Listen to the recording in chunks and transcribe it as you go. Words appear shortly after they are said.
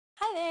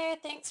there,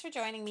 thanks for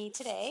joining me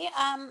today.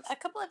 A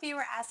couple of you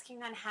were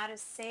asking on how to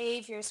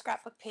save your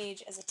scrapbook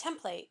page as a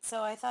template,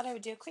 so I thought I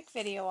would do a quick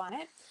video on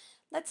it.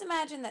 Let's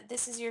imagine that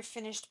this is your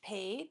finished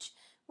page.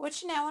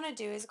 What you now want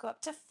to do is go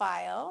up to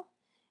File,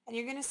 and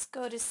you're going to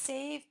go to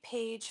Save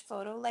Page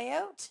Photo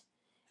Layout,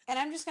 and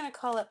I'm just going to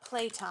call it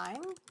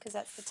Playtime, because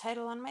that's the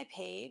title on my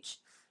page,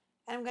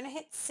 and I'm going to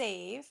hit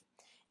Save.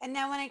 And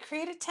now when I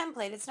create a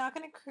template, it's not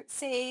going to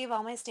save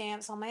all my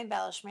stamps, all my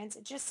embellishments.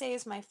 It just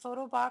saves my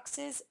photo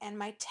boxes and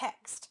my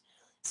text.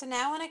 So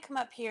now when I come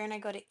up here and I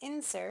go to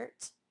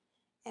Insert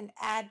and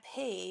Add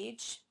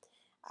Page,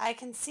 I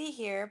can see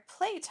here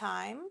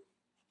Playtime.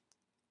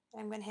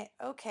 I'm going to hit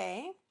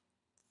OK.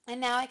 And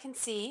now I can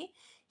see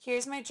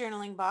here's my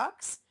journaling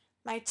box,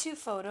 my two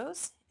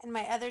photos, and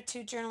my other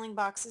two journaling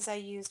boxes I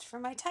used for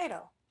my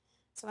title.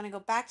 So when I go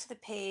back to the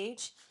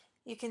page,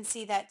 you can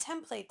see that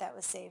template that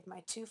was saved,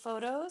 my two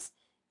photos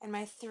and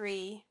my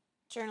three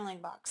journaling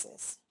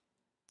boxes.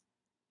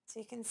 So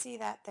you can see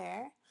that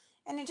there.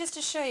 And then just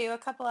to show you a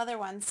couple other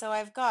ones, so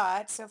if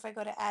I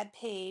go to add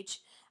page,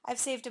 I've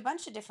saved a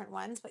bunch of different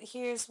ones, but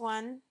here's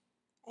one,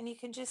 and you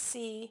can just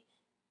see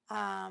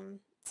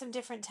some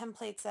different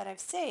templates that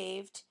I've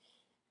saved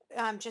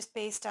just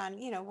based on,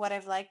 what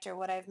I've liked or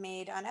what I've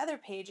made on other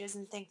pages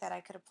and think that I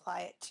could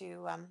apply it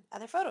to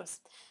other photos.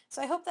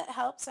 So I hope that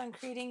helps on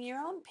creating your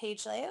own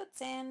page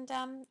layouts, and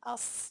I'll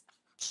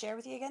share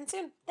with you again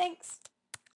soon. Thanks.